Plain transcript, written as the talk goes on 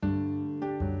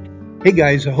Hey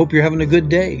guys, I hope you're having a good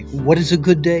day. What is a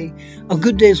good day? A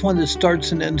good day is one that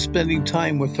starts and ends spending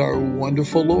time with our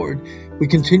wonderful Lord. We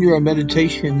continue our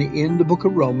meditation in the book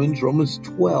of Romans, Romans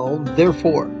 12.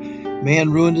 Therefore,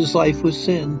 man ruined his life with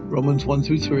sin, Romans 1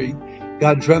 through 3.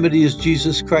 God's remedy is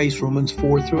Jesus Christ, Romans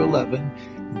 4 through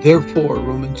 11. Therefore,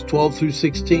 Romans 12 through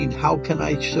 16. How can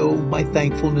I show my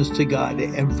thankfulness to God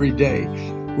every day?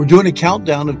 We're doing a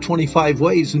countdown of 25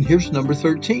 ways, and here's number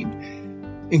 13.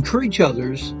 Encourage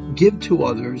others, give to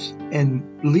others,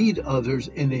 and lead others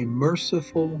in a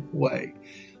merciful way.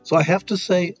 So I have to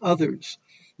say others.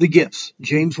 The gifts.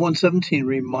 James 1:17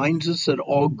 reminds us that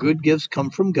all good gifts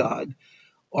come from God,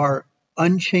 our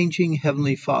unchanging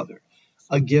Heavenly Father.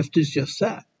 A gift is just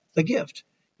that, a gift.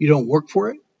 You don't work for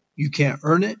it. You can't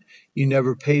earn it. You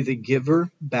never pay the giver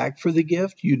back for the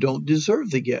gift. You don't deserve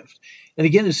the gift. And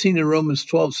again, it's seen in Romans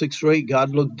 12:6 through 8. God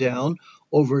looked down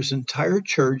over his entire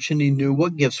church and he knew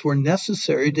what gifts were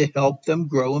necessary to help them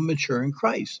grow and mature in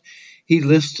Christ. He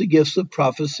lists the gifts of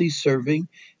prophecy, serving,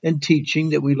 and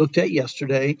teaching that we looked at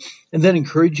yesterday, and then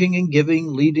encouraging and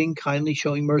giving, leading, kindly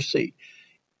showing mercy.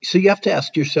 So you have to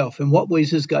ask yourself, in what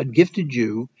ways has God gifted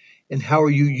you, and how are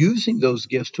you using those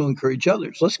gifts to encourage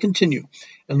others? Let's continue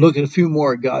and look at a few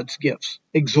more of God's gifts.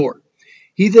 Exhort.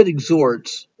 He that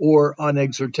exhorts, or on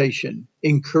exhortation,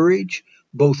 encourage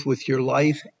both with your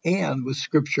life and with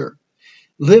Scripture.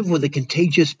 Live with a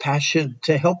contagious passion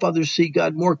to help others see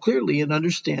God more clearly and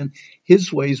understand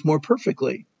His ways more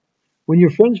perfectly. When your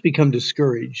friends become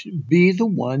discouraged, be the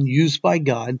one used by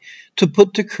God to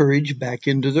put the courage back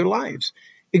into their lives.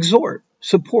 Exhort,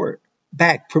 support,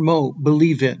 back, promote,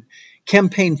 believe in,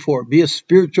 campaign for, be a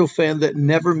spiritual fan that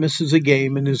never misses a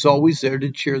game and is always there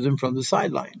to cheer them from the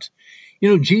sidelines.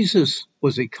 Jesus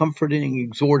was a comforting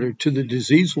exhorter to the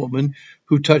diseased woman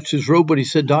who touched his robe, but he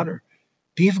said, "Daughter,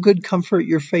 be of good comfort.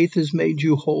 Your faith has made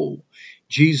you whole."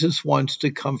 Jesus wants to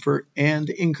comfort and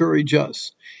encourage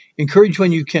us. Encourage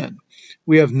when you can.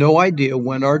 We have no idea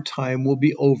when our time will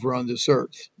be over on this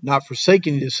earth. Not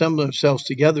forsaking to assemble ourselves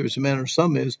together as a manner of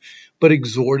some is, but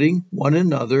exhorting one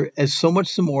another as so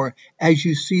much the more as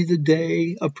you see the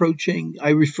day approaching.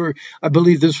 I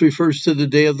believe this refers to the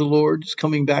day of the Lord is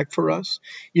coming back for us.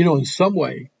 In some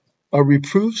way, our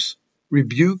reproofs,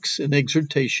 rebukes, and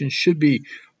exhortations should be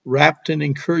wrapped in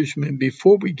encouragement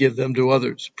before we give them to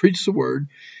others. Preach the word.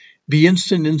 Be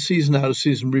instant in season, out of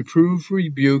season. Reprove,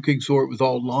 rebuke, exhort with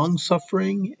all long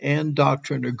suffering and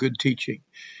doctrine or good teaching.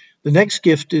 The next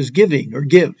gift is giving or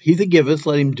give. He that giveth,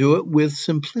 let him do it with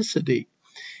simplicity.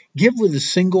 Give with a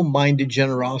single-minded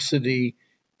generosity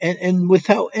and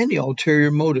without any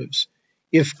ulterior motives.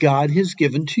 If God has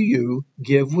given to you,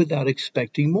 give without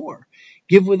expecting more.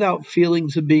 Give without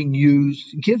feelings of being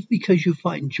used. Give because you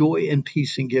find joy and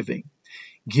peace in giving.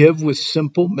 Give with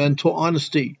simple mental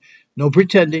honesty. No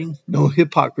pretending, no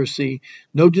hypocrisy,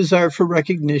 no desire for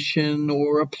recognition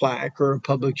or a plaque or a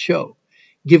public show.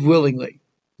 Give willingly.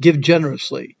 Give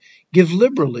generously. Give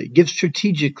liberally. Give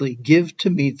strategically. Give to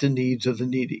meet the needs of the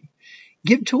needy.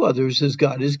 Give to others as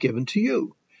God has given to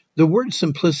you. The word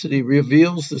simplicity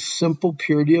reveals the simple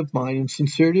purity of mind and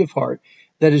sincerity of heart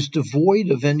that is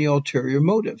devoid of any ulterior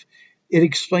motive. It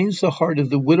explains the heart of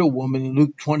the widow woman in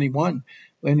Luke 21.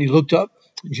 When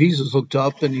Jesus looked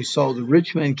up and he saw the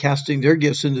rich men casting their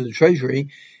gifts into the treasury.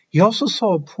 He also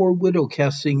saw a poor widow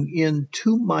casting in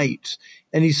 2 mites.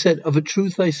 And he said, "Of a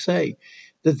truth I say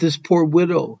that this poor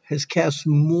widow has cast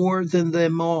more than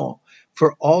them all,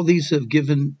 for all these have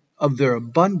given of their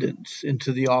abundance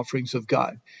into the offerings of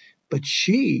God. But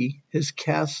she has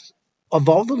cast of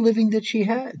all the living that she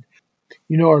had."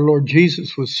 Our Lord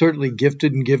Jesus was certainly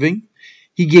gifted in giving.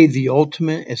 He gave the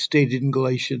ultimate, as stated in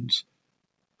Galatians,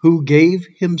 who gave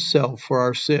himself for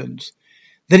our sins,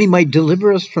 that he might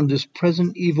deliver us from this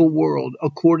present evil world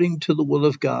according to the will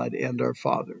of God and our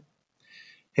Father.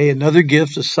 Hey, another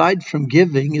gift aside from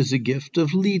giving is the gift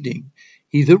of leading.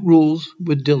 He that rules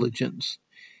with diligence.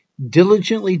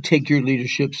 Diligently take your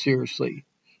leadership seriously.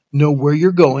 Know where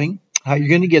you're going, how you're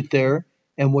going to get there,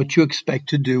 and what you expect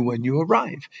to do when you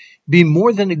arrive. Be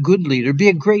more than a good leader, be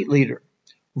a great leader.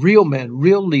 Real men,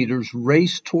 real leaders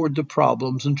race toward the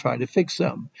problems and try to fix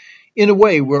them. In a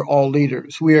way, we're all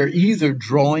leaders. We are either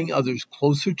drawing others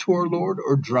closer to our Lord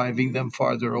or driving them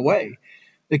farther away.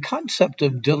 The concept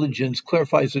of diligence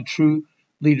clarifies a true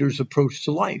leader's approach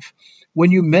to life.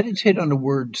 When you meditate on the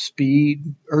word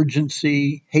speed,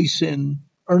 urgency, hasten,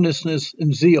 earnestness,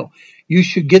 and zeal, you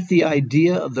should get the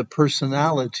idea of the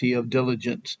personality of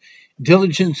diligence.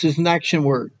 Diligence is an action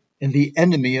word and the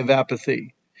enemy of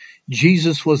apathy.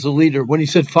 Jesus was a leader. When he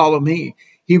said, "Follow me,"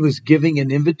 he was giving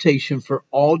an invitation for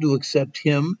all to accept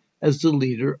him as the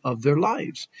leader of their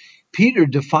lives. Peter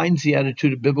defines the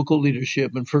attitude of biblical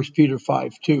leadership in 1 Peter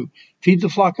 5:2. Feed the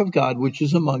flock of God which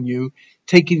is among you,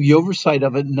 taking the oversight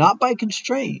of it not by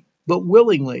constraint, but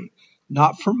willingly,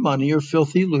 not for money or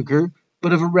filthy lucre,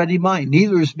 but of a ready mind,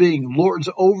 neither as being lords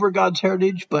over God's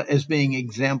heritage, but as being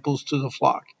examples to the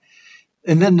flock.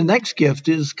 And then the next gift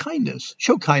is kindness.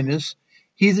 Show kindness.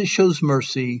 He that shows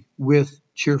mercy with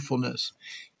cheerfulness.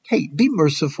 Hey, be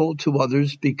merciful to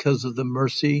others because of the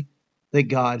mercy that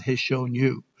God has shown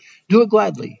you. Do it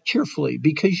gladly, cheerfully,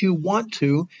 because you want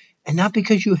to, and not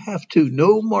because you have to.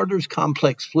 No martyr's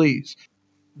complex, please.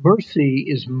 Mercy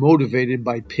is motivated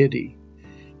by pity.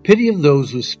 Pity of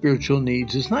those with spiritual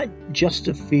needs is not just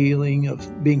a feeling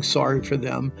of being sorry for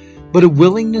them, but a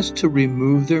willingness to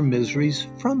remove their miseries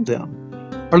from them.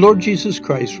 Our Lord Jesus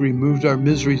Christ removed our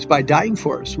miseries by dying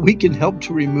for us. We can help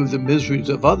to remove the miseries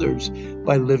of others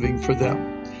by living for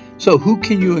them. So who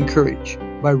can you encourage?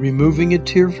 By removing a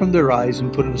tear from their eyes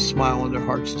and putting a smile on their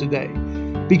hearts today.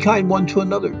 Be kind one to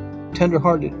another,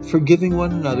 tender-hearted, forgiving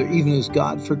one another, even as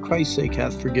God for Christ's sake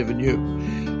hath forgiven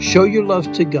you. Show your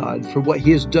love to God for what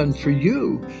He has done for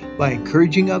you by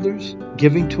encouraging others,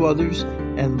 giving to others,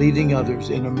 and leading others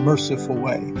in a merciful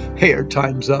way. Hey, our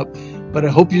time's up, but I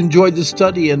hope you enjoyed the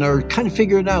study and are kind of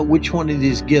figuring out which one of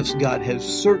these gifts God has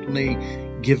certainly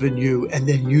given you, and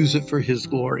then use it for His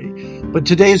glory. But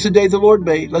today is the day the Lord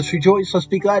made. Let's rejoice, let's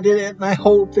be glad in it, and I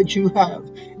hope that you have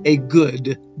a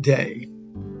good day.